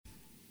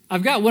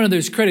I've got one of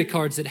those credit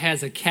cards that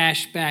has a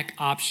cash back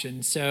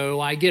option. So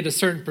I get a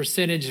certain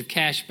percentage of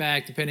cash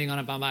back depending on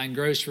if I'm buying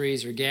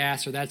groceries or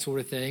gas or that sort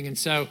of thing. And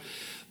so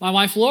my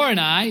wife Laura and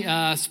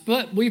I,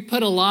 we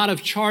put a lot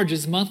of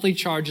charges, monthly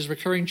charges,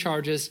 recurring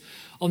charges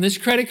on this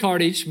credit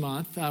card each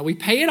month. We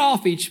pay it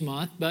off each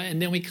month,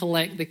 and then we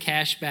collect the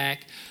cash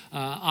back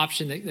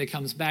option that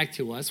comes back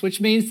to us, which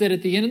means that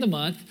at the end of the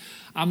month,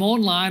 I'm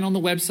online on the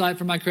website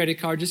for my credit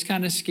card, just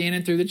kind of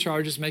scanning through the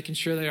charges, making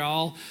sure they're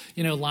all,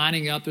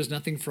 lining up. There's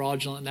nothing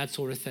fraudulent, that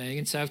sort of thing.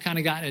 And so I've kind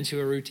of gotten into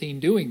a routine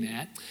doing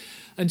that.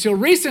 Until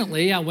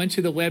recently, I went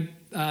to the web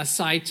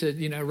site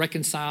to,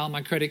 reconcile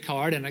my credit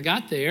card, and I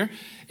got there,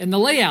 and the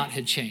layout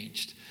had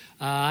changed.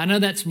 I know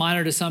that's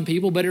minor to some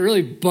people, but it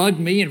really bugged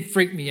me and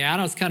freaked me out.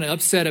 I was kind of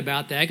upset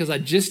about that because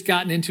I'd just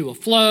gotten into a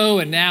flow,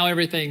 and now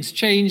everything's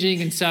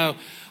changing, and so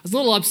I was a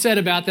little upset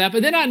about that.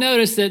 But then I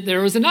noticed that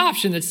there was an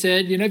option that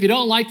said, if you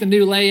don't like the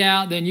new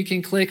layout, then you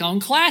can click on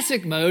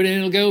classic mode and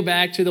it'll go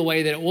back to the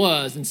way that it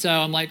was. And so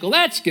I'm like, well,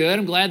 that's good.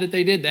 I'm glad that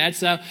they did that.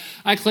 So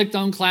I clicked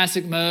on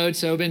classic mode.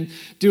 So I've been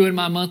doing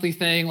my monthly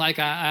thing like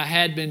I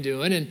had been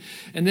doing.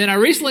 And then I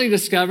recently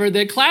discovered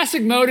that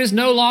classic mode is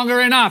no longer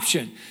an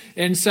option.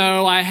 And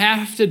so I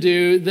have to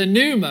do the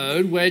new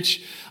mode,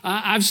 which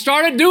I've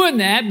started doing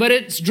that, but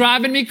it's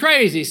driving me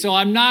crazy. So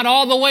I'm not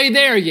all the way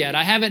there yet.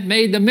 I haven't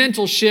made the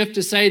mental shift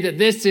to say that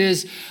this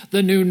is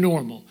the new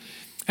normal.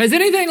 Has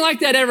anything like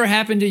that ever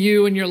happened to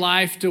you in your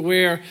life to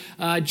where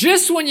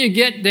just when you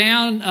get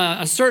down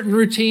a certain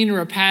routine or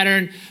a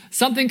pattern,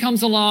 something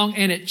comes along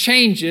and it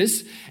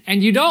changes,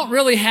 and you don't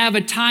really have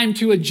a time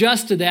to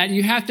adjust to that?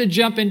 You have to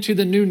jump into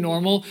the new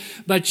normal,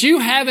 but you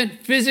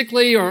haven't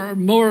physically or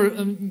more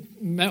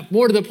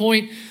to the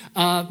point,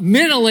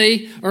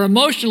 mentally or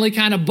emotionally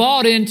kind of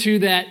bought into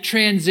that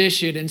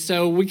transition. And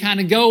so we kind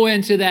of go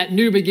into that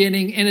new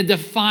beginning in a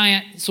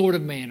defiant sort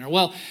of manner.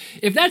 Well,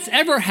 if that's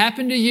ever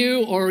happened to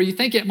you, or you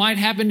think it might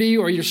happen to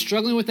you, or you're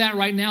struggling with that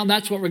right now,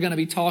 that's what we're going to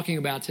be talking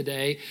about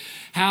today.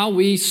 How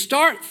we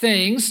start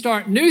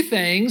new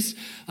things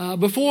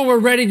before we're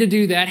ready to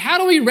do that. How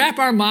do we wrap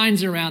our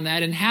minds around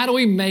that, and how do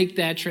we make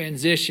that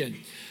transition?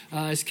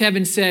 As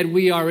Kevin said,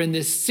 we are in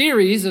this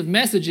series of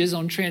messages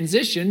on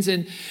transitions,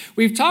 and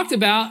we've talked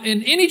about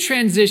in any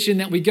transition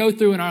that we go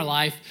through in our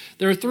life,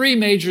 there are three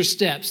major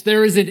steps.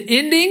 There is an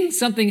ending,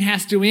 something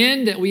has to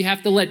end that we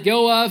have to let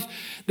go of.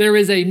 There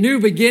is a new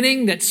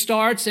beginning that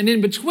starts, and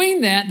in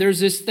between that, there's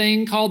this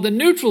thing called the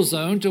neutral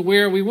zone, to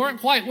where we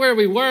weren't quite where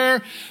we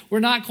were, we're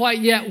not quite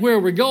yet where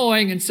we're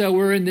going, and so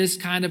we're in this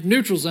kind of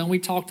neutral zone. We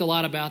talked a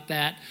lot about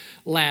that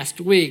last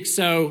week.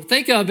 So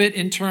think of it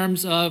in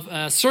terms of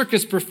a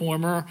circus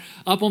performer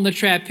up on the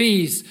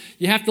trapeze.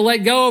 You have to let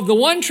go of the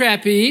one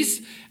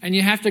trapeze and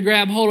you have to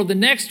grab hold of the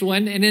next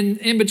one. And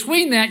in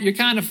between that, you're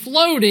kind of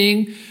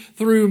floating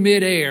through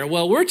midair.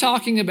 Well, we're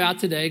talking about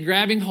today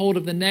grabbing hold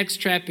of the next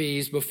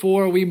trapeze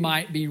before we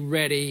might be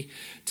ready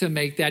to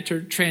make that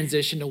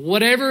transition to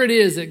whatever it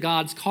is that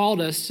God's called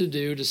us to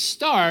do to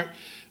start.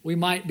 We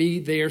might be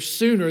there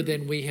sooner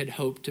than we had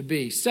hoped to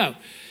be. So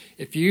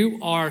if you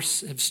have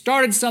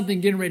started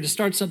something, getting ready to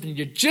start something,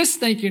 you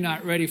just think you're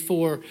not ready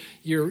for,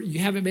 you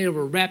haven't been able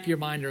to wrap your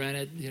mind around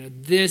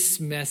it, this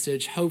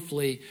message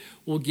hopefully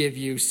will give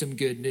you some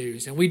good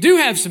news. And we do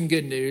have some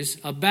good news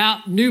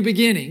about new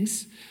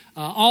beginnings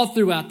all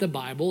throughout the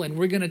Bible, and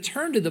we're going to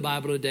turn to the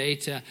Bible today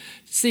to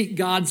seek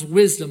God's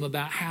wisdom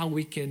about how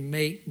we can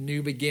make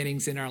new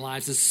beginnings in our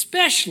lives,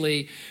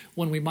 especially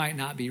when we might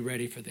not be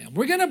ready for them.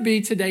 We're going to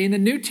be today in the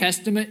New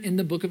Testament in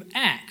the book of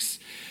Acts.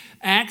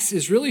 Acts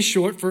is really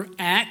short for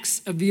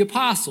Acts of the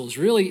Apostles,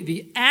 really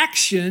the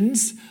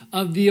actions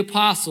of the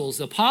apostles.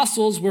 The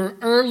apostles were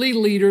early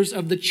leaders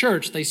of the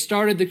church. They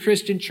started the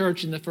Christian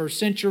church in the first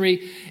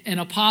century. An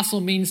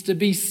apostle means to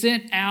be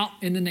sent out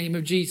in the name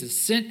of Jesus,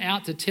 sent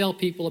out to tell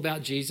people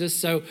about Jesus.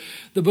 So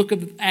the book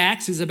of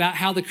Acts is about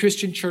how the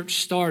Christian church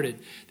started,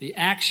 the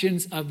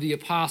actions of the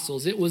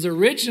apostles. It was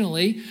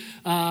originally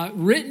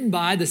written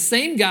by the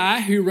same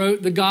guy who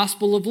wrote the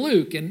Gospel of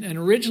Luke. And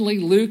originally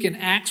Luke and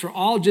Acts were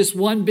all just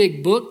one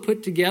big book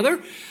put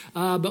together.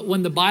 But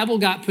when the Bible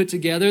got put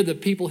together, the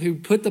people who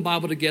put the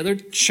Bible together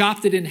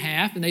chopped it in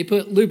half, and they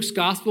put Luke's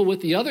gospel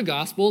with the other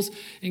gospels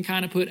and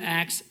kind of put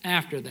Acts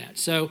after that.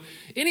 So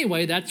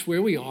anyway, that's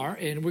where we are,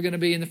 and we're going to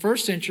be in the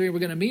first century. We're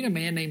going to meet a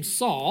man named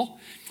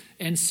Saul,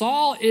 and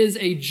Saul is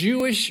a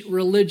Jewish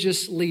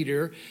religious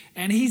leader,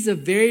 and he's a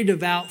very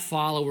devout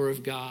follower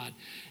of God.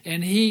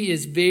 And he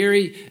is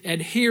very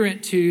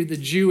adherent to the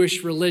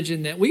Jewish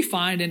religion that we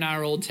find in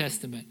our Old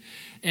Testament.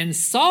 And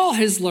Saul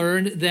has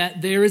learned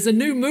that there is a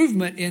new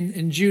movement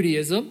in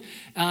Judaism,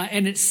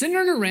 and it's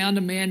centered around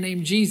a man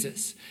named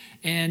Jesus.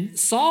 And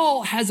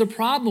Saul has a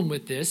problem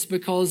with this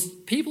because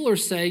people are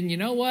saying, you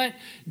know what?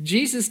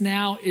 Jesus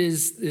now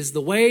is the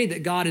way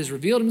that God has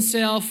revealed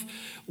himself.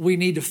 We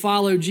need to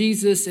follow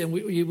Jesus, and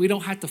we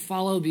don't have to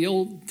follow the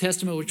Old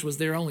Testament, which was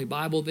their only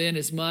Bible then,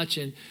 as much.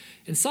 And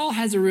Saul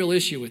has a real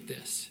issue with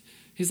this.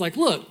 He's like,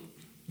 look,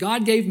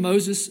 God gave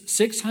Moses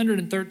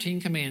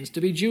 613 commands.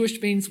 To be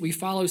Jewish means we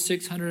follow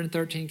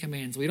 613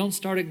 commands. We don't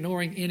start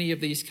ignoring any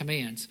of these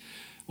commands.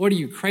 What are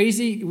you,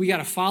 crazy? We got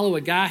to follow a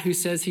guy who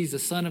says he's the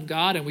Son of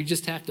God and we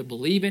just have to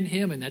believe in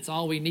him and that's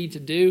all we need to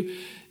do?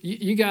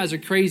 You guys are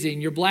crazy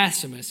and you're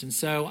blasphemous. And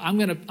so I'm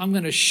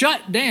going to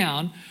shut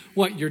down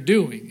what you're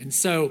doing. And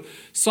so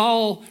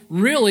Saul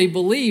really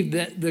believed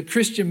that the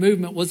Christian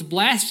movement was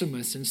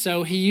blasphemous. And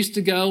so he used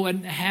to go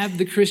and have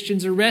the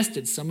Christians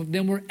arrested. Some of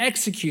them were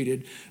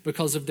executed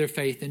because of their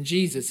faith in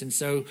Jesus. And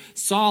so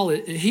Saul,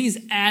 he's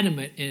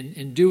adamant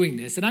in doing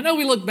this. And I know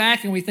we look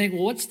back and we think,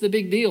 well, what's the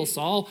big deal,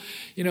 Saul?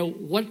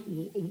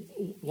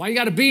 Why you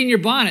got to be in your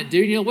bonnet,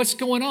 dude? What's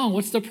going on?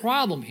 What's the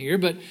problem here?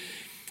 But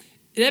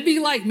that'd be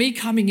like me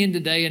coming in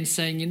today and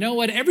saying, you know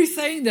what,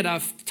 everything that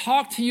I've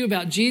talked to you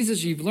about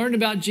Jesus, you've learned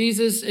about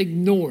Jesus,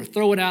 ignore,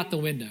 throw it out the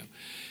window.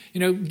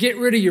 Get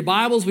rid of your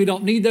Bibles. We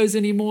don't need those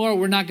anymore.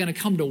 We're not going to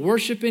come to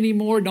worship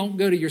anymore. Don't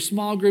go to your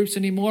small groups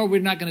anymore.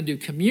 We're not going to do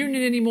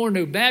communion anymore.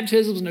 No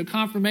baptisms, no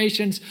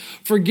confirmations.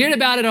 Forget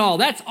about it all.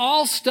 That's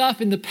all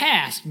stuff in the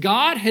past.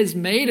 God has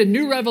made a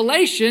new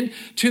revelation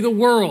to the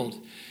world.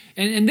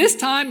 And this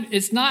time,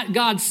 it's not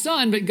God's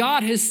son, but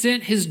God has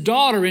sent his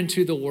daughter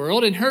into the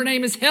world, and her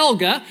name is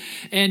Helga,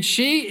 and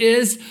she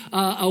is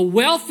a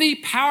wealthy,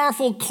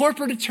 powerful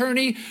corporate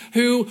attorney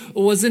who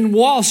was in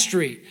Wall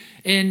Street.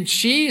 And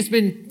she has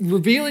been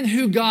revealing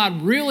who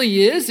God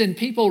really is, and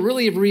people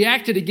really have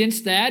reacted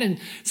against that. And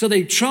so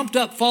they trumped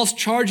up false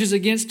charges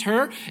against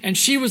her, and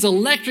she was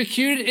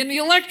electrocuted in the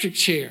electric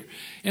chair.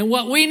 And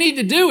what we need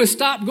to do is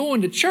stop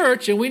going to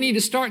church, and we need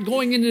to start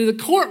going into the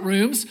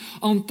courtrooms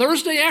on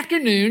Thursday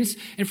afternoons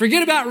and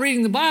forget about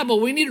reading the Bible.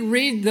 We need to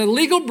read the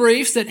legal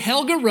briefs that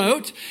Helga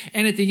wrote.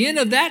 And at the end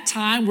of that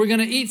time, we're going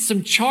to eat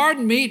some charred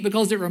meat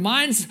because it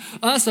reminds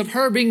us of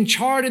her being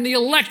charred in the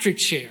electric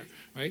chair,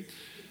 right?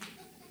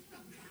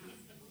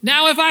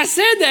 Now, if I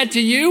said that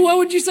to you, what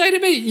would you say to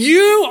me?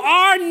 You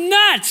are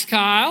nuts,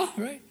 Kyle,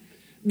 right?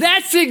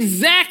 That's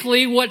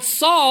exactly what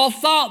Saul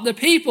thought the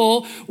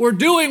people were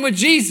doing with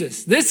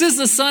Jesus. This is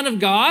the Son of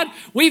God.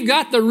 We've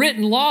got the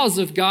written laws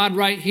of God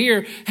right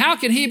here. How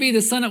can he be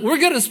the Son of...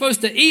 We're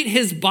supposed to eat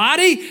his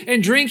body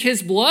and drink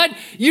his blood?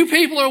 You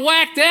people are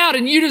whacked out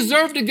and you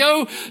deserve to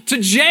go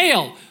to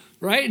jail,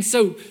 right? And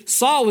so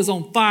Saul was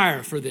on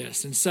fire for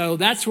this. And so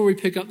that's where we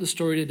pick up the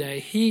story today.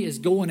 He is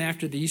going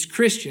after these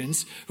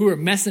Christians who are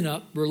messing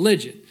up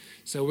religion.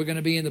 So we're going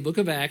to be in the book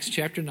of Acts,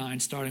 chapter 9,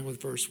 starting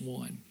with verse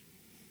 1.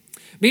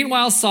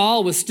 Meanwhile,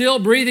 Saul was still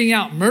breathing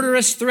out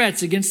murderous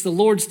threats against the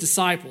Lord's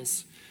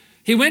disciples.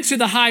 He went to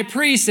the high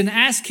priest and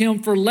asked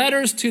him for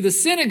letters to the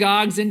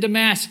synagogues in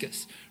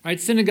Damascus. Right?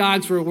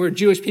 Synagogues were where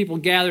Jewish people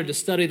gathered to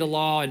study the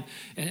law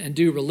and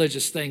do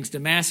religious things.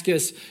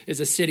 Damascus is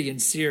a city in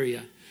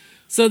Syria.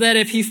 So that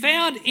if he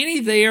found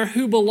any there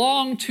who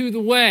belonged to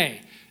the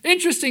way.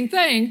 Interesting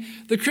thing,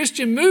 the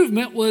Christian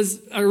movement was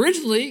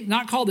originally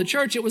not called the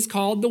church, it was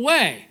called the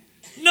way.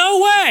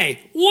 No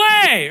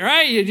way,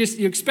 right?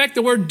 You expect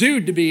the word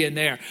dude to be in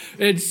there.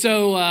 And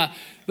so,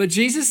 but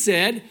Jesus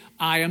said,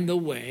 I am the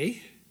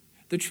way,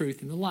 the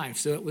truth, and the life.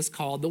 So it was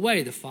called the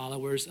way, the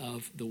followers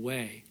of the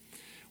way.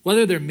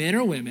 Whether they're men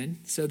or women,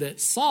 so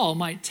that Saul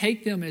might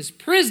take them as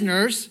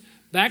prisoners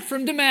back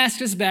from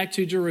Damascus, back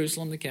to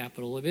Jerusalem, the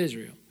capital of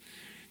Israel.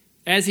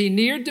 As he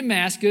neared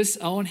Damascus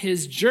on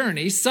his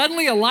journey,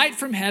 suddenly a light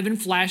from heaven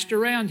flashed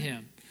around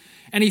him.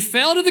 And he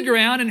fell to the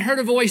ground and heard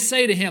a voice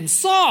say to him,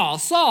 Saul,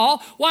 Saul,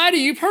 why do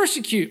you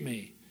persecute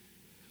me?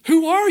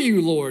 Who are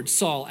you, Lord?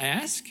 Saul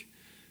asked.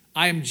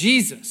 I am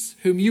Jesus,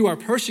 whom you are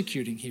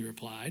persecuting, he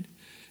replied.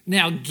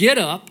 Now get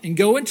up and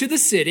go into the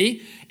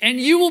city, and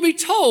you will be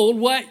told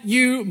what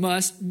you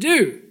must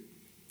do.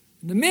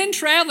 The men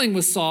traveling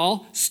with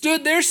Saul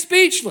stood there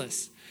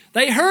speechless.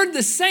 They heard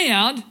the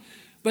sound,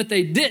 but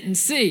they didn't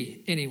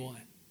see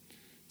anyone.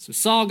 So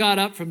Saul got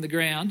up from the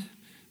ground.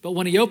 But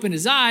when he opened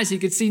his eyes, he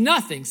could see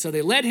nothing. So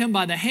they led him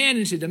by the hand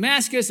into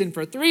Damascus, and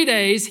for 3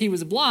 days he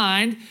was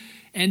blind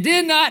and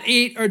did not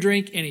eat or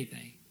drink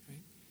anything.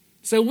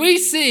 So we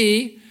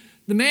see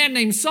the man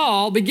named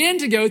Saul begin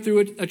to go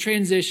through a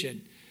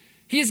transition.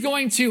 He is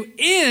going to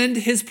end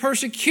his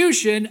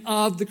persecution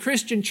of the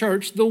Christian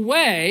church, the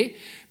way,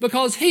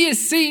 because he has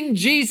seen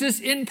Jesus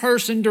in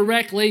person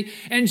directly,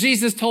 and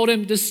Jesus told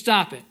him to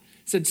stop it.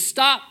 He said,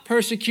 stop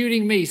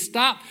persecuting me.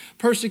 Stop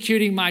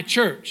persecuting my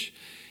church.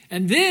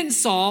 And then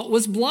Saul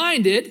was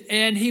blinded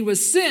and he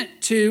was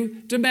sent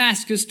to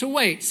Damascus to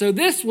wait. So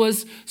this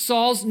was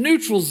Saul's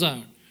neutral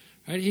zone.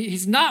 Right?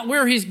 He's not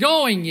where he's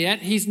going yet.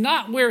 He's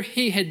not where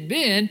he had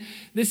been.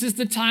 This is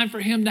the time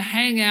for him to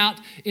hang out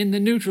in the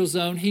neutral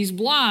zone. He's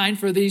blind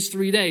for these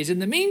 3 days. In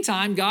the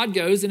meantime, God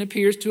goes and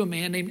appears to a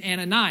man named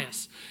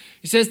Ananias.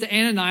 He says to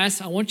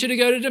Ananias, I want you to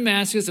go to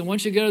Damascus. I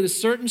want you to go to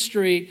this certain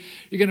street.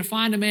 You're going to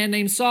find a man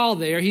named Saul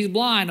there. He's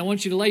blind. I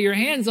want you to lay your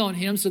hands on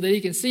him so that he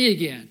can see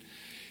again.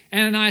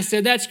 Ananias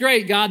said, that's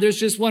great, God. There's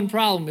just one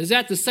problem. Is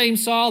that the same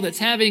Saul that's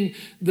having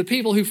the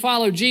people who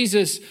follow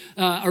Jesus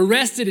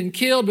arrested and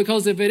killed?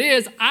 Because if it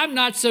is, I'm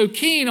not so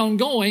keen on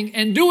going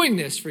and doing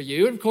this for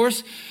you. And of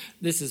course,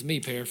 this is me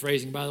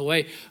paraphrasing, by the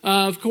way.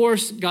 Of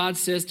course, God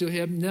says to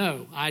him,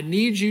 no, I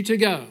need you to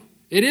go.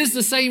 It is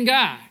the same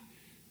guy,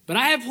 but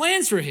I have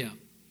plans for him.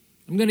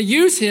 I'm going to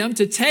use him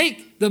to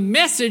take the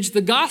message,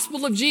 the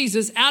gospel of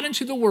Jesus, out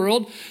into the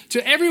world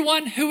to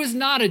everyone who is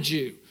not a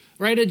Jew,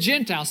 right? A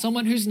Gentile,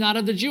 someone who's not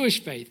of the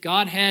Jewish faith.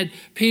 God had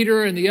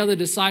Peter and the other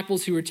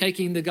disciples who were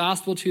taking the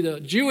gospel to the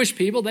Jewish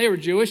people. They were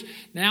Jewish.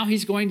 Now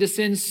he's going to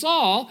send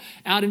Saul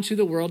out into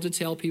the world to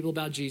tell people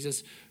about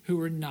Jesus who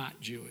are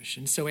not Jewish.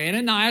 And so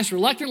Ananias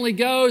reluctantly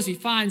goes. He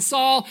finds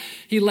Saul.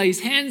 He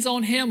lays hands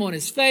on him, on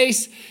his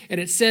face,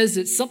 and it says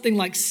that something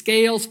like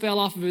scales fell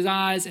off of his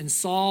eyes and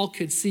Saul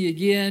could see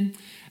again.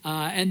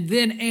 And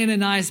then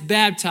Ananias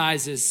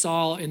baptizes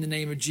Saul in the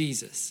name of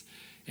Jesus.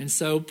 And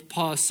so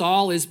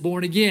Saul is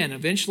born again.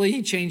 Eventually,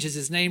 he changes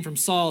his name from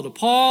Saul to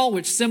Paul,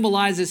 which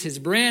symbolizes his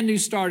brand new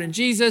start in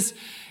Jesus.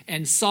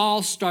 And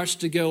Saul starts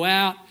to go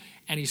out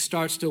and he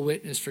starts to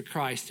witness for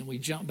Christ. And we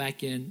jump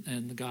back in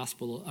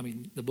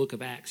the book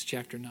of Acts,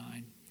 chapter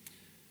 9.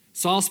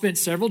 Saul spent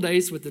several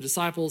days with the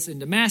disciples in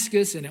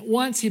Damascus, and at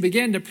once he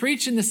began to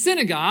preach in the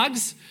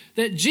synagogues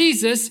that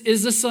Jesus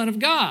is the Son of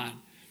God.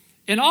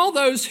 And all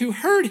those who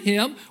heard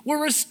him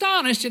were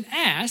astonished and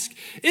asked,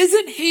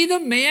 "Isn't he the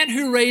man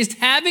who raised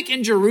havoc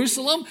in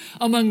Jerusalem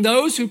among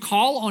those who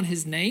call on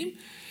his name?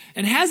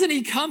 And hasn't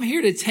he come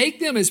here to take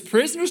them as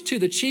prisoners to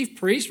the chief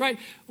priest?" Right?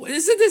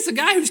 Isn't this a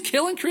guy who's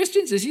killing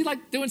Christians? Is he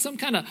like doing some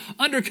kind of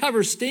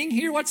undercover sting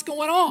here? What's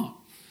going on?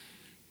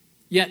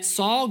 Yet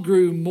Saul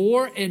grew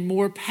more and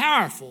more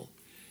powerful,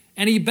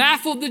 and he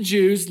baffled the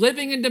Jews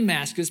living in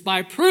Damascus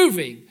by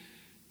proving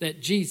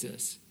that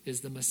Jesus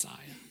is the Messiah.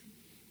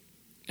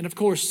 And of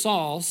course,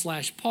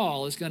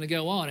 Saul/Paul is going to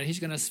go on and he's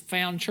going to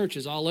found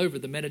churches all over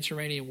the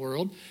Mediterranean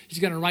world. He's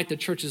going to write the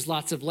churches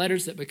lots of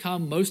letters that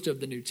become most of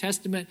the New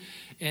Testament.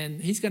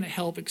 And he's going to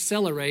help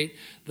accelerate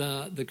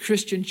the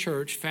Christian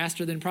church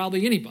faster than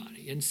probably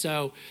anybody. And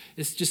so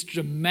it's just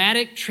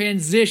dramatic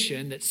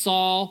transition that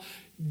Saul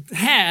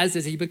has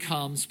as he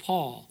becomes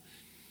Paul.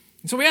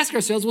 And so we ask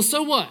ourselves, well,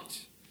 so what?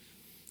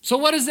 So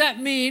what does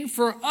that mean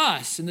for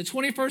us in the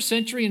 21st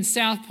century in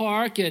South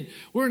Park? And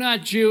we're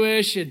not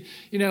Jewish and,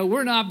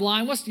 we're not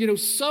blind.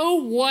 So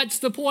what's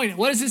the point?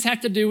 What does this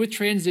have to do with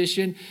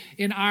transition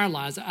in our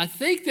lives? I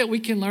think that we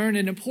can learn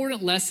an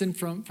important lesson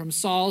from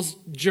Saul's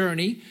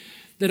journey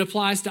that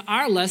applies to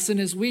our lesson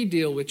as we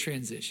deal with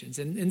transitions.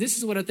 And this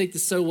is what I think the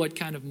so what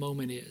kind of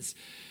moment is.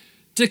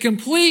 To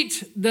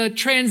complete the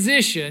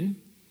transition,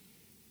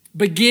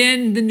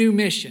 begin the new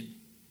mission.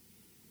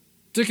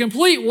 To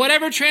complete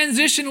whatever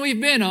transition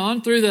we've been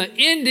on through the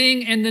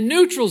ending and the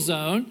neutral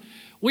zone,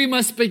 we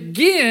must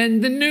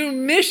begin the new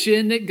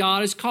mission that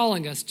God is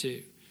calling us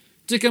to.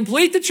 To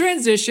complete the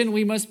transition,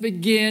 we must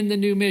begin the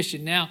new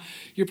mission. Now,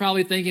 you're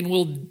probably thinking,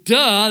 well,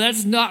 duh,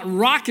 that's not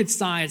rocket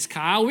science,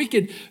 Kyle. We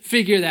could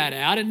figure that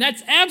out. And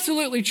that's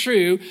absolutely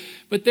true.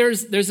 But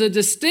there's a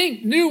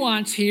distinct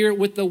nuance here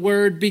with the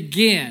word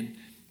begin,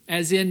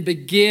 as in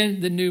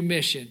begin the new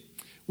mission.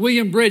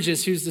 William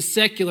Bridges, who's the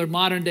secular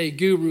modern-day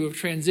guru of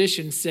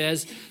transition,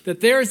 says that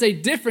there is a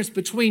difference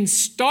between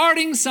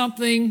starting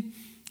something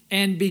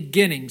and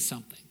beginning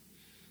something.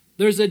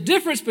 There's a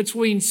difference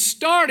between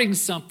starting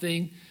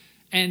something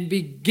and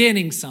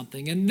beginning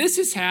something. And this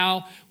is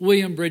how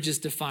William Bridges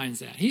defines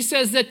that. He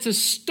says that to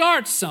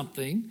start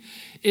something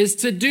is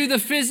to do the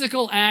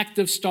physical act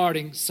of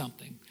starting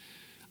something.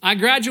 I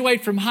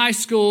graduate from high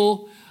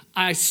school,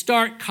 I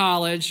start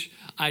college,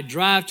 I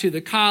drive to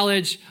the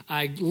college,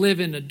 I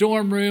live in a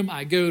dorm room,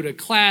 I go to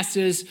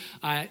classes,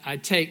 I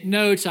take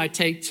notes, I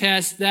take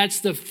tests. That's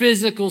the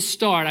physical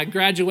start. I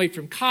graduate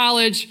from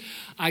college,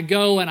 I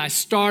go and I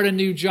start a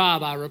new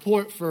job. I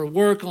report for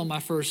work on my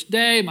first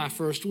day, my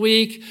first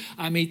week.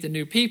 I meet the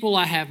new people,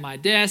 I have my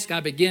desk, I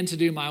begin to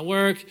do my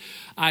work.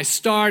 I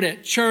start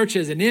at church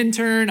as an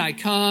intern. I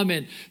come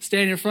and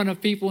stand in front of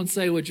people and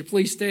say, "Would you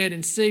please stand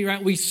and sing?"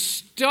 Right? We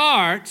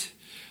start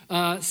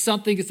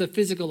something. It's a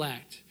physical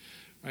act.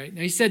 Right?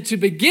 Now, he said to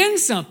begin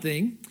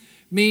something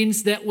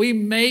means that we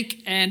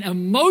make an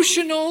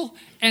emotional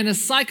and a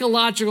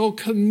psychological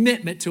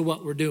commitment to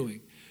what we're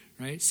doing.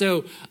 Right?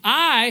 So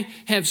I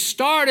have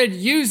started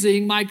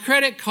using my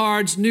credit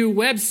card's new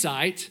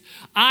website.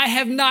 I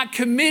have not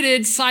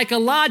committed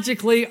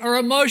psychologically or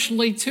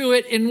emotionally to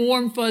it in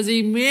warm,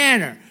 fuzzy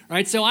manner.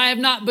 Right? So I have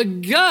not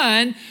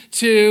begun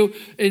to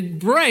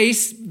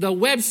embrace the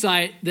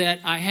website that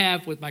I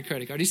have with my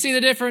credit card. Do you see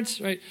the difference?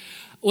 Right?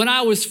 When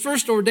I was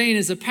first ordained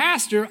as a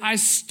pastor, I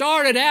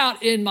started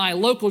out in my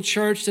local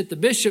church that the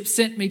bishop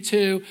sent me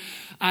to.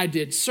 I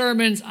did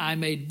sermons, I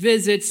made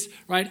visits,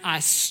 right? I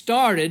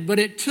started, but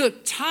it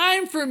took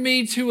time for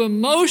me to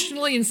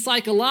emotionally and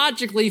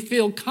psychologically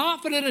feel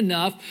confident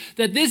enough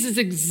that this is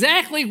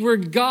exactly where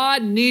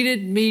God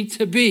needed me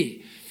to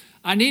be.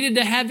 I needed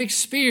to have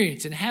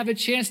experience and have a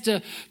chance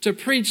to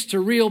preach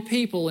to real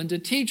people and to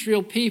teach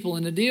real people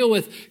and to deal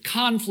with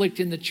conflict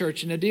in the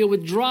church and to deal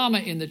with drama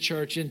in the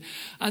church. And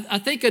I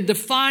think a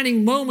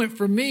defining moment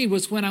for me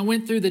was when I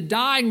went through the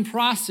dying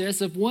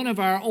process of one of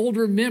our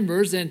older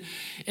members. And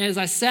as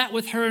I sat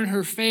with her and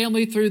her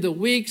family through the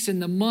weeks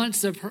and the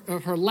months of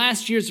her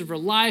last years of her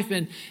life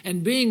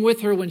and being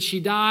with her when she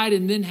died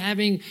and then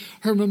having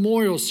her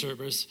memorial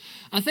service,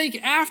 I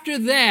think after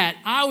that,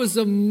 I was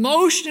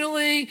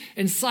emotionally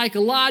and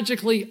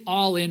psychologically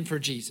all in for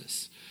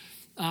Jesus.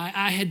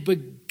 I had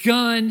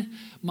begun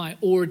my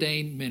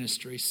ordained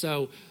ministry.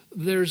 So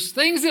there's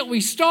things that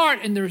we start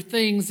and there are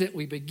things that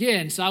we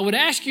begin. So I would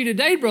ask you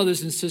today,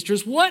 brothers and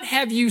sisters, what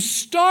have you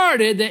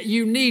started that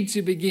you need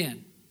to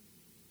begin?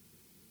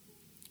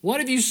 What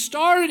have you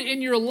started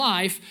in your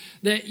life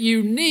that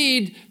you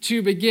need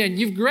to begin?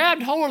 You've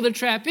grabbed hold of the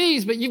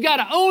trapeze, but you've got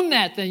to own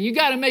that thing. You've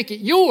got to make it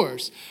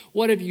yours.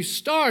 What have you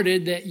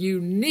started that you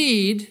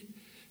need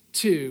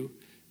to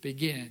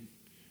begin?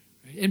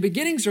 And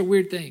beginnings are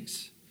weird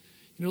things.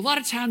 You know, a lot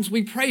of times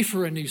we pray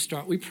for a new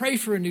start. We pray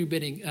for a new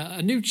beginning,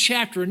 a new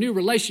chapter, a new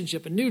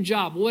relationship, a new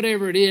job,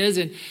 whatever it is,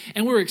 and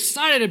we're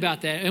excited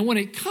about that. And when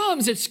it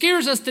comes, it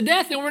scares us to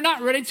death, and we're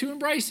not ready to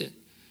embrace it.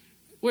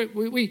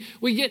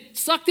 We get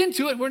sucked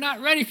into it. We're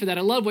not ready for that.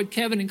 I love what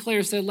Kevin and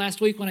Claire said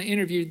last week when I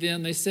interviewed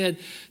them. They said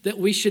that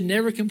we should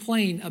never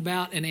complain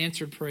about an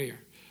answered prayer.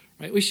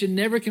 Right? We should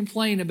never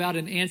complain about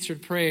an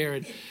answered prayer.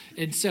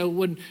 And so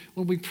when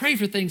we pray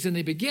for things and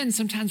they begin,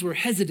 sometimes we're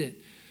hesitant.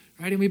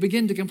 Right? And we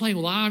begin to complain,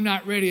 well, I'm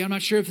not ready. I'm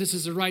not sure if this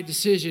is the right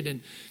decision.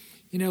 And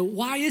you know,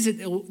 why is it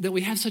that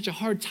we have such a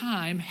hard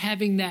time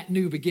having that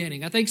new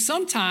beginning? I think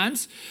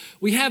sometimes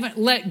we haven't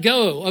let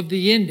go of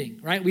the ending,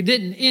 right? We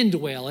didn't end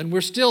well, and we're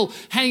still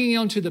hanging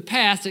on to the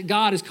past that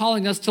God is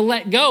calling us to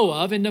let go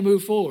of and to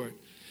move forward.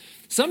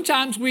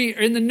 Sometimes we are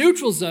in the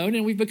neutral zone,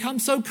 and we've become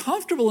so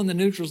comfortable in the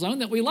neutral zone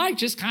that we like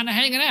just kind of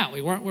hanging out.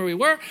 We weren't where we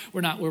were.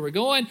 We're not where we're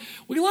going.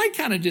 We like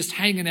kind of just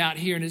hanging out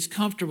here, and it's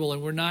comfortable,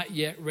 and we're not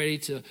yet ready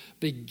to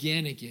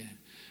begin again.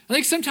 I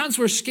think sometimes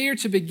we're scared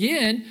to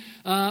begin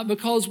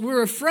because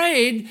we're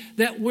afraid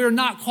that we're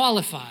not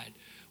qualified.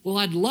 Well,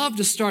 I'd love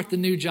to start the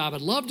new job.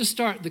 I'd love to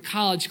start the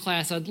college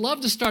class. I'd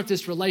love to start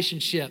this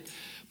relationship.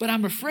 But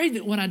I'm afraid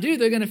that when I do,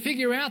 they're going to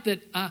figure out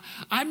that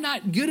I'm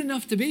not good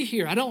enough to be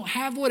here. I don't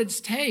have what it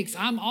takes.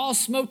 I'm all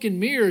smoke and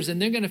mirrors, and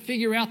they're going to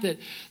figure out that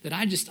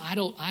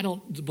I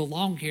don't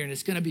belong here, and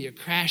it's going to be a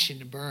crash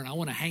and burn. I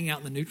want to hang out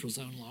in the neutral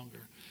zone longer.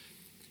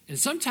 And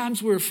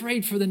sometimes we're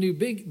afraid for the new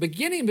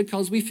beginning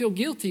because we feel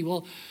guilty.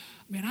 Well,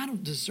 man, I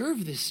don't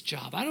deserve this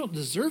job. I don't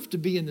deserve to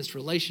be in this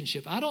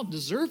relationship. I don't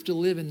deserve to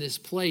live in this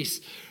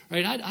place,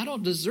 right? I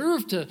don't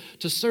deserve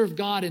to serve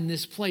God in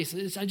this place.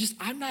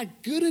 I'm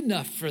not good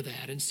enough for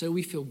that. And so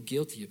we feel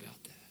guilty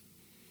about that.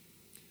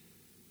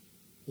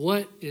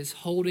 What is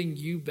holding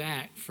you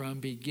back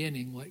from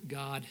beginning what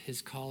God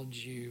has called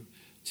you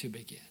to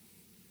begin?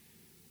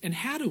 And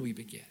how do we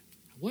begin?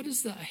 What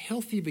does a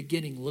healthy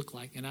beginning look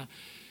like? And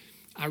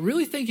I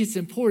really think it's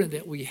important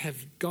that we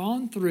have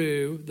gone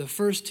through the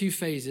first two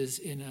phases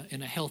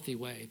in a healthy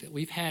way, that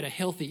we've had a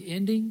healthy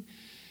ending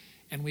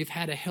and we've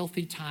had a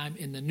healthy time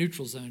in the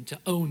neutral zone to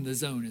own the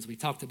zone, as we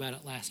talked about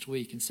it last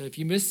week. And so if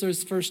you missed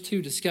those first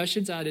two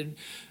discussions, I'd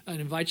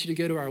invite you to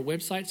go to our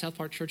website,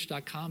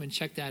 southparkchurch.com, and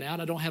check that out.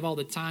 I don't have all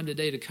the time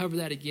today to cover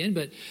that again,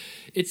 but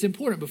it's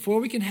important.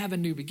 Before we can have a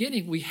new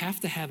beginning, we have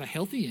to have a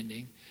healthy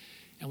ending.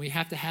 And we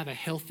have to have a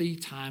healthy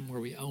time where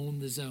we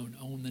own the zone,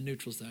 own the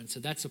neutral zone. So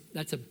that's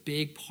a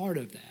big part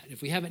of that.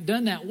 If we haven't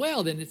done that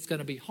well, then it's going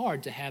to be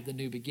hard to have the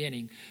new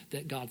beginning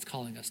that God's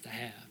calling us to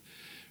have.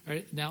 All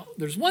right? Now,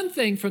 there's one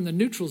thing from the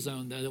neutral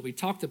zone, though, that we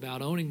talked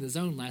about, owning the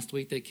zone last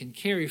week, that can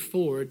carry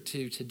forward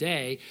to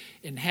today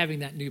in having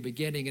that new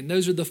beginning. And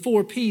those are the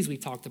 4 Ps we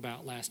talked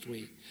about last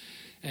week.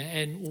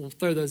 And we'll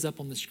throw those up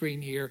on the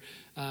screen here.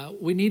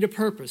 We need a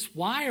purpose.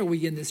 Why are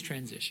we in this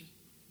transition?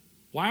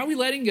 Why are we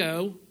letting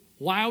go?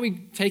 Why are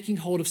we taking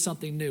hold of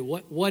something new?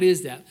 What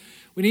is that?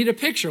 We need a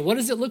picture. What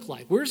does it look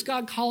like? Where's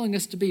God calling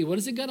us to be? What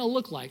is it going to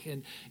look like?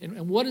 And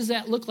what does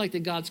that look like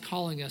that God's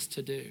calling us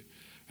to do?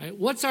 Right?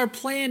 What's our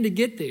plan to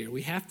get there?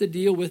 We have to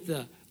deal with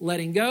the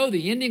letting go,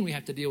 the ending. We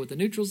have to deal with the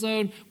neutral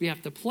zone. We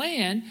have to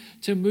plan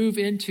to move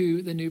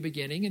into the new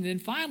beginning. And then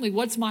finally,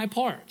 what's my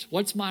part?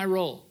 What's my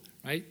role?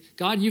 Right?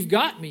 God, you've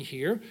got me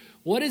here.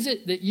 What is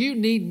it that you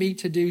need me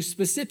to do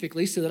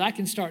specifically so that I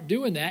can start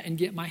doing that and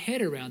get my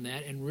head around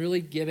that and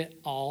really give it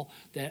all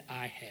that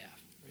I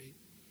have? Right?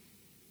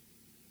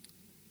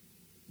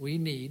 We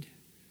need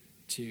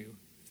to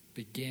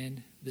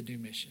begin the new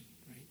mission.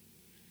 Right?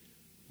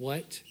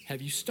 What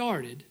have you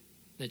started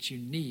that you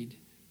need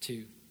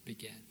to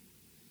begin?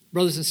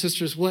 Brothers and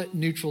sisters, what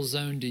neutral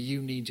zone do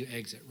you need to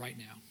exit right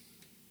now?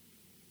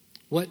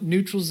 What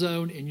neutral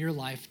zone in your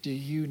life do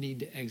you need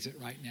to exit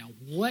right now?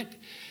 What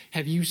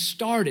have you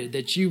started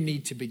that you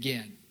need to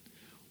begin?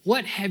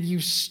 What have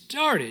you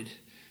started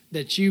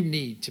that you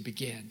need to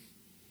begin?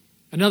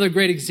 Another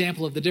great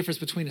example of the difference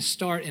between a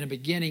start and a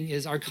beginning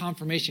is our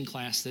confirmation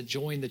class that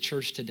joined the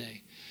church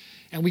today.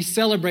 And we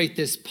celebrate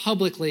this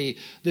publicly,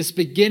 this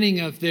beginning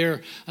of their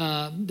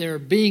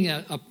being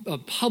a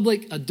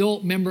public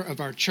adult member of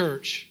our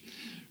church.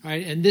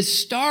 Right? And this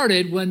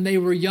started when they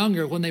were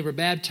younger, when they were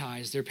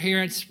baptized. Their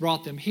parents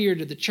brought them here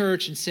to the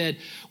church and said,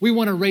 we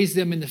want to raise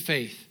them in the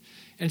faith.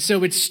 And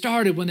so it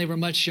started when they were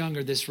much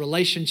younger, this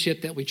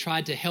relationship that we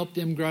tried to help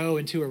them grow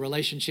into a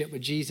relationship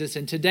with Jesus.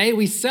 And today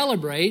we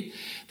celebrate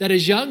that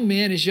as young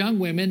men, as young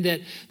women,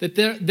 that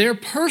their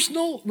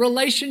personal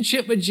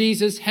relationship with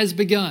Jesus has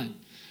begun.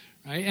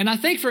 Right? And I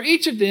think for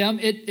each of them,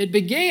 it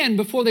began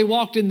before they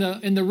walked in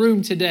the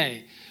room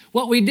today.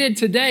 What we did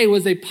today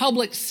was a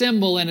public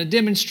symbol and a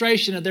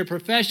demonstration of their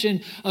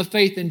profession of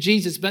faith in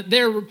Jesus. But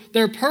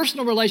their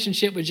personal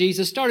relationship with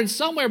Jesus started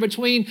somewhere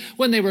between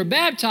when they were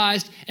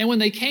baptized and when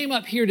they came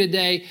up here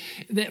today.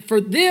 That for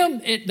them,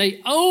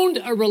 they owned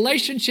a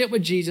relationship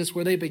with Jesus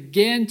where they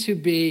began to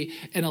be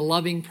in a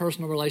loving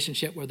personal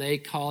relationship where they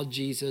called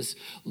Jesus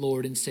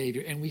Lord and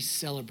Savior. And we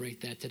celebrate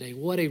that today.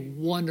 What a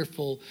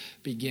wonderful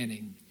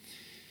beginning.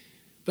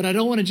 But I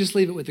don't want to just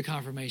leave it with the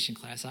confirmation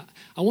class.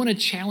 I want to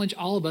challenge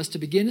all of us to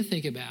begin to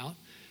think about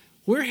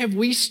where have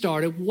we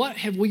started, what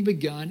have we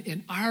begun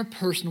in our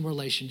personal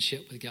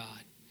relationship with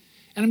God?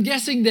 And I'm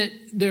guessing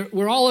that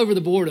we're all over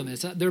the board on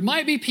this. There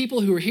might be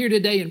people who are here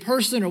today in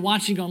person or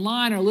watching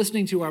online or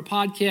listening to our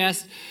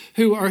podcast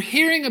who are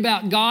hearing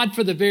about God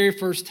for the very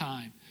first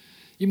time.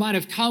 You might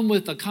have come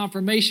with a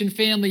confirmation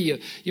family.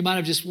 You might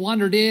have just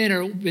wandered in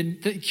or been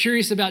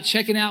curious about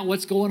checking out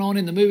what's going on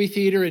in the movie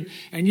theater.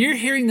 And you're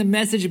hearing the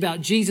message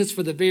about Jesus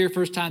for the very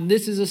first time.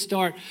 This is a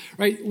start,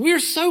 right? We're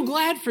so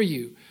glad for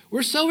you.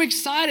 We're so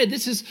excited.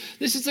 This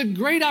is a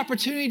great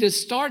opportunity to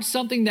start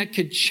something that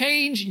could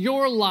change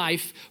your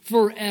life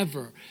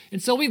forever.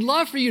 And so we'd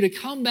love for you to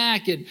come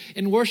back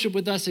and worship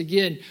with us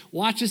again.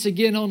 Watch us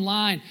again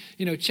online.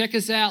 Check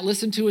us out.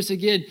 Listen to us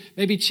again.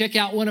 Maybe check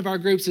out one of our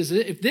groups.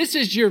 If this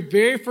is your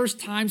very first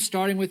time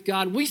starting with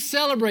God, we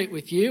celebrate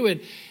with you.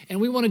 And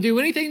we want to do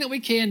anything that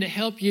we can to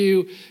help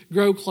you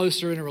grow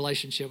closer in a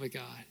relationship with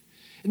God.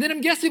 And then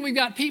I'm guessing we've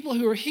got people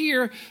who are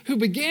here who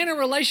began a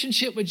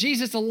relationship with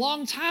Jesus a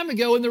long time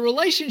ago, and the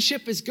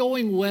relationship is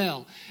going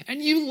well.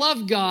 And you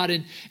love God,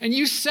 and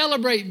you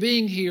celebrate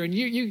being here, and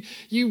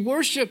you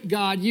worship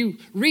God, you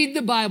read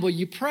the Bible,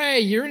 you pray,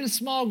 you're in a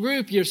small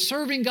group, you're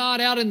serving God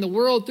out in the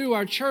world through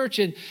our church,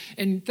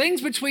 and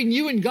things between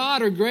you and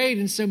God are great.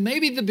 And so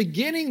maybe the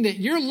beginning that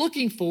you're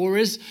looking for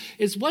is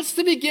what's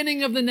the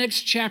beginning of the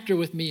next chapter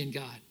with me and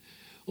God?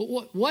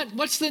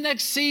 What's the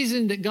next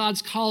season that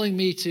God's calling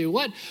me to?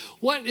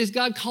 What is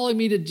God calling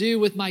me to do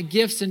with my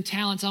gifts and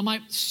talents? I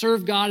might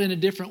serve God in a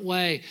different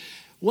way.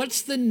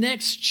 What's the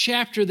next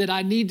chapter that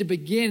I need to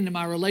begin in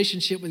my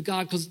relationship with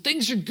God? Because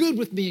things are good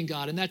with me and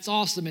God, and that's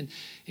awesome. And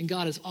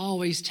God is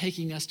always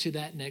taking us to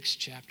that next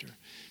chapter.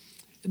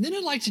 And then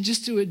I'd like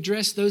to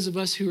address those of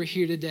us who are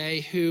here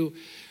today who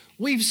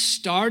we've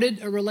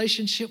started a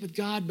relationship with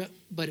God,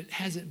 but it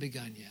hasn't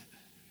begun yet.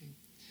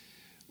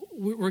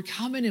 We're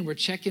coming and we're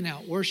checking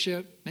out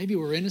worship. Maybe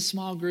we're in a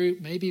small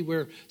group. Maybe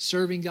we're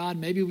serving God.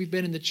 Maybe we've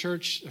been in the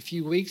church a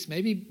few weeks.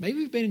 Maybe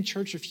we've been in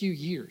church a few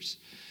years.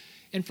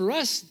 And for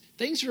us,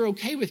 things are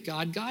okay with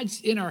God. God's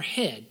in our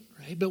head,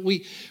 right? But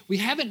we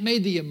haven't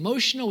made the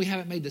emotional, we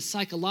haven't made the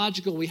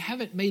psychological, we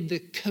haven't made the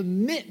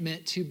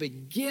commitment to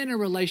begin a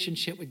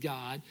relationship with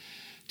God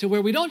to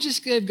where we don't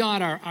just give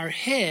God our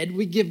head,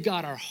 we give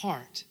God our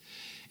heart.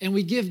 And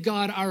we give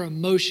God our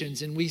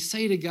emotions, and we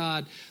say to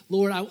God,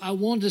 Lord, I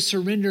want to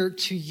surrender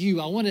to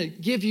you. I want to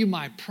give you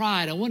my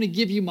pride. I want to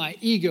give you my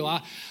ego.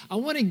 I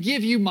want to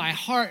give you my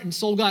heart and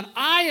soul. God,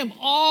 I am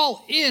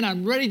all in.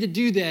 I'm ready to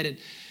do that.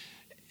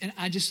 And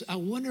I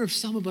wonder if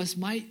some of us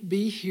might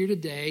be here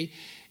today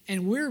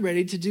and we're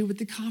ready to do what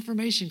the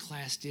confirmation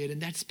class did, and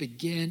that's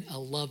begin a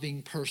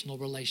loving personal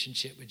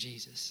relationship with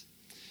Jesus.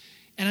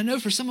 And I know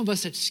for some of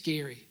us that's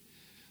scary.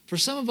 For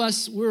some of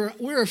us,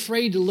 we're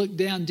afraid to look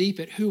down deep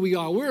at who we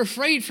are. We're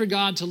afraid for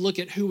God to look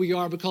at who we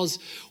are because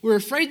we're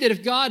afraid that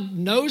if God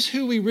knows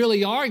who we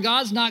really are,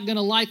 God's not going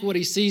to like what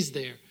he sees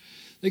there.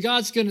 That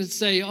God's going to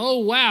say, oh,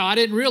 wow, I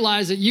didn't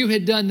realize that you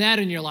had done that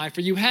in your life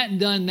or you hadn't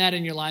done that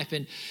in your life.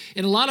 And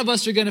a lot of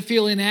us are going to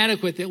feel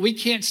inadequate, that we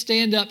can't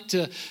stand up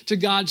to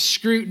God's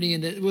scrutiny,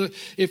 and that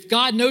if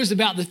God knows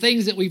about the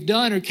things that we've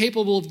done or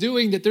capable of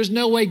doing, that there's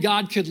no way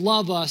God could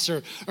love us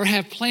or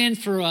have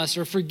plans for us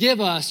or forgive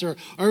us or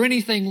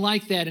anything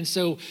like that. And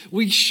so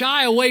we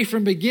shy away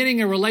from beginning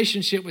a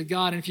relationship with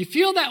God. And if you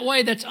feel that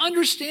way, that's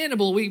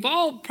understandable. We've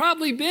all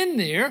probably been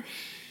there,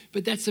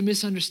 but that's a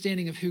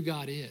misunderstanding of who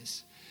God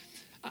is.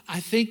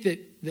 I think that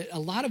a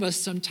lot of us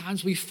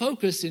sometimes we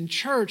focus in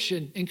church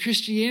and in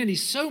Christianity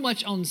so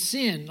much on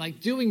sin,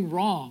 like doing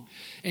wrong,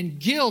 and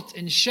guilt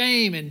and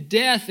shame and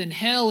death and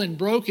hell and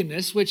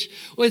brokenness, which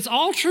it's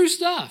all true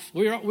stuff.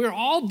 We're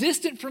all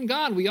distant from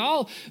God. We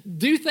all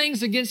do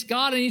things against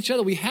God and each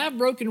other. We have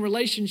broken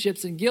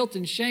relationships and guilt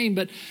and shame,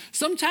 but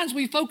sometimes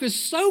we focus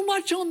so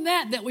much on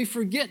that we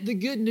forget the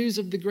good news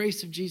of the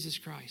grace of Jesus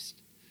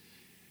Christ.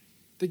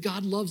 That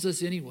God loves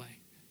us anyway.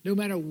 No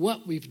matter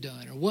what we've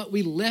done or what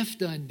we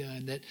left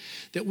undone,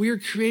 that we're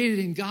created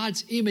in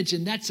God's image,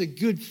 and that's a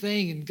good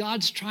thing. And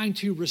God's trying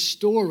to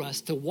restore us,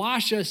 to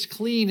wash us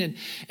clean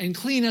and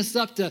clean us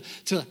up to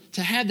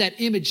have that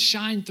image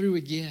shine through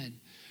again.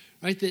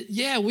 right? That,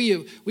 yeah,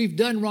 we've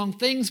done wrong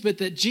things, but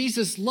that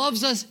Jesus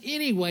loves us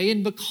anyway.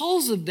 And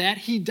because of that,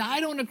 he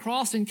died on the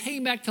cross and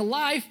came back to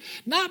life,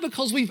 not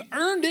because we've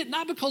earned it,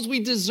 not because we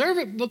deserve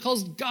it, but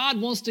because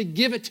God wants to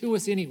give it to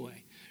us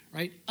anyway,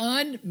 right?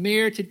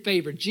 Unmerited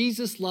favor.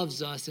 Jesus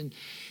loves us.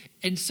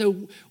 And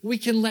so we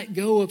can let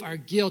go of our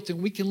guilt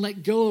and we can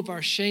let go of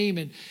our shame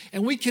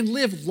and we can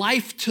live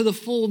life to the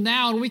full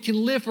now and we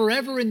can live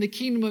forever in the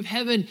kingdom of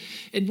heaven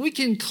and we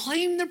can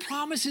claim the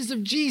promises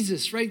of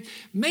Jesus, right?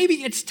 Maybe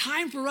it's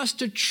time for us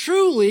to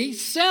truly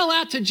sell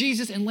out to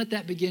Jesus and let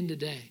that begin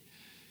today.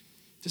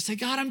 To say,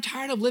 God, I'm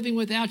tired of living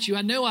without you.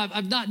 I know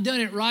I've not done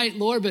it right,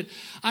 Lord, but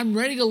I'm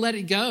ready to let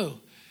it go.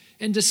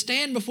 And to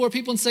stand before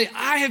people and say,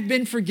 I have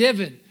been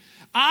forgiven.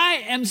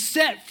 I am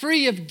set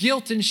free of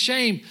guilt and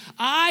shame.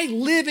 I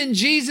live in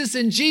Jesus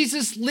and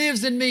Jesus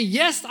lives in me.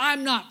 Yes,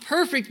 I'm not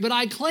perfect, but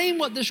I claim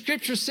what the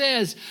scripture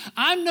says.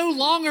 I'm no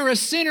longer a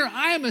sinner.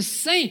 I am a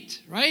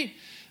saint, right?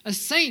 A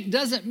saint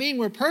doesn't mean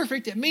we're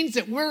perfect. It means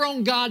that we're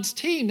on God's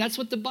team. That's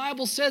what the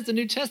Bible says. The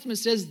New Testament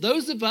says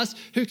those of us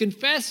who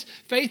confess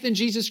faith in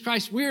Jesus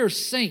Christ, we're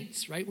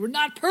saints, right? We're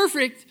not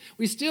perfect.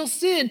 We still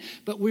sin,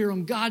 but we're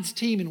on God's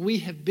team and we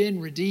have been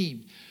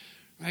redeemed,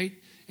 right?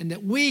 And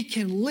that we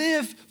can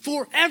live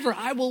forever.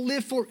 I will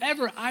live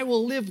forever. I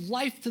will live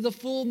life to the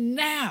full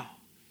now.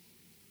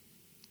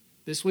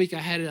 This week I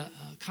had a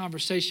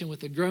conversation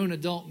with a grown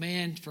adult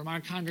man from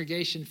our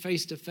congregation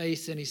face to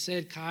face. And he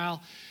said,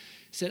 Kyle,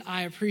 he said,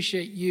 I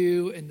appreciate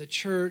you and the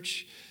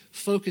church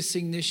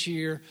focusing this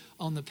year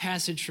on the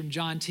passage from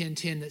John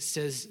 10:10 that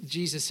says,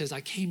 Jesus says,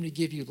 I came to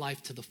give you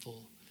life to the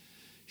full.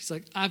 He's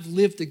like, I've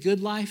lived a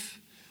good life.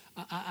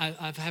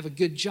 I have a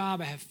good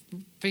job. I have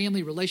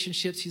family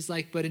relationships. He's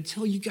like, but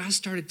until you guys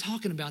started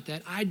talking about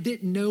that, I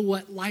didn't know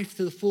what life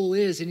to the full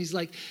is. And he's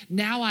like,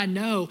 now I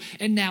know,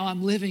 and now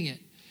I'm living it.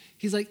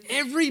 He's like,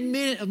 every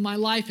minute of my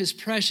life is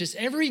precious.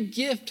 Every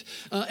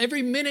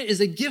minute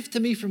is a gift to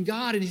me from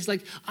God. And he's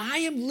like, I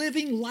am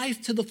living life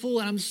to the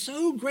full. And I'm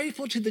so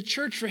grateful to the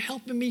church for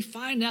helping me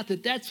find out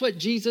that that's what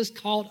Jesus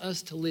called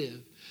us to live.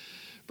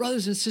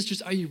 Brothers and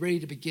sisters, are you ready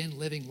to begin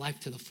living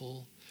life to the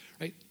full?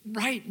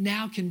 Right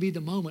now can be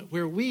the moment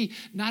where we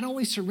not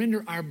only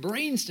surrender our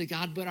brains to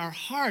God, but our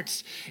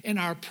hearts and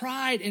our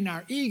pride and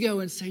our ego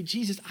and say,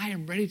 Jesus, I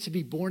am ready to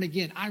be born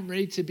again. I'm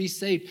ready to be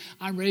saved.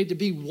 I'm ready to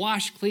be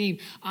washed clean.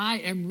 I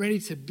am ready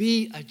to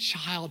be a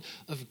child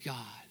of God.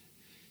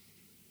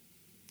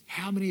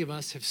 How many of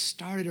us have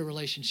started a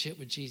relationship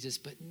with Jesus,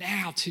 but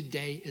now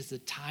today is the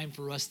time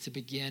for us to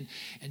begin.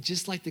 And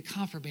just like the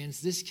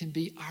confirmands, this can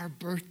be our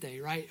birthday,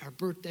 right? Our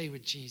birthday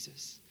with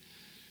Jesus.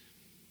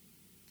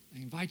 I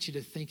invite you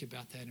to think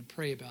about that and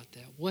pray about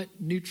that. What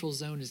neutral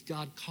zone is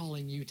God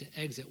calling you to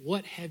exit?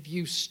 What have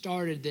you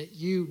started that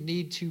you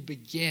need to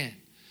begin?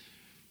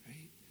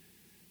 Right?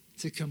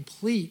 To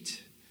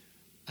complete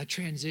a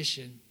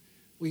transition,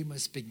 we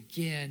must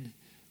begin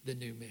the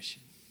new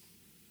mission.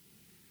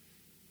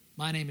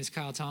 My name is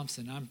Kyle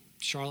Thompson. I'm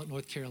Charlotte,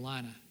 North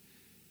Carolina,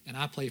 and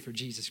I play for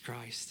Jesus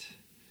Christ.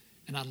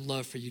 And I'd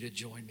love for you to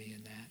join me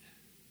in that.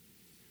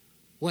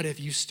 What have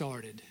you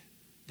started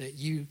that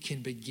you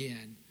can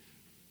begin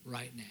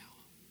right now?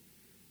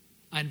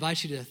 I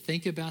invite you to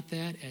think about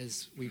that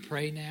as we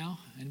pray now.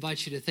 I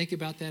invite you to think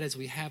about that as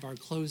we have our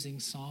closing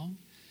song.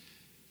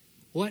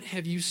 What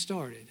have you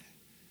started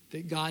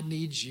that God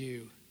needs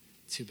you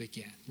to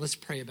begin? Let's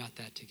pray about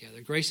that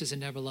together. Gracious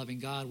and ever-loving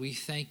God, we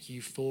thank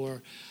you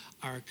for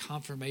our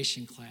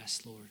confirmation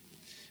class, Lord.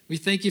 We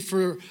thank you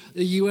for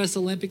the U.S.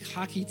 Olympic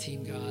hockey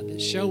team, God,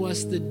 that show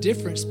us the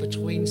difference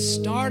between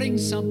starting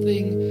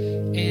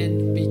something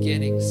and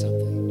beginning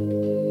something.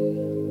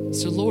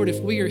 So, Lord, if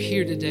we are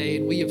here today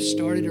and we have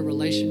started a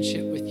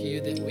relationship with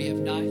you that we have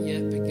not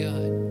yet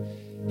begun,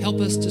 help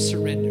us to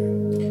surrender.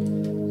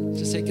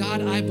 To say,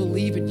 God, I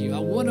believe in you. I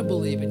want to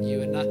believe in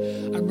you. And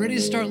I'm ready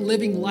to start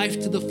living life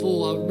to the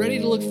full. I'm ready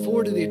to look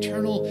forward to the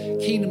eternal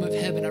kingdom of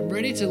heaven. I'm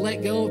ready to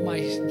let go of my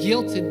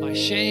guilt and my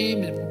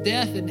shame and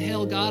death and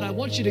hell. God, I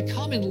want you to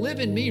come and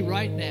live in me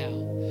right now.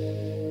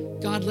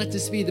 God, let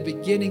this be the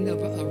beginning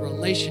of a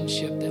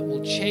relationship that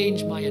will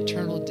change my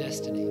eternal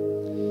destiny.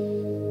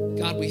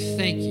 God, we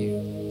thank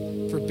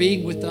you for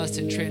being with us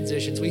in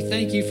transitions. We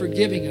thank you for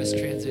giving us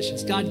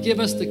transitions. God, give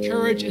us the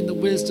courage and the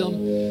wisdom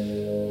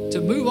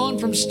to move on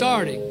from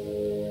starting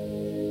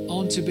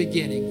on to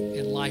beginning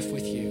in life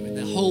with you. In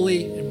the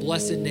holy and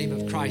blessed name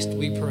of Christ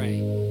we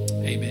pray.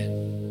 Amen.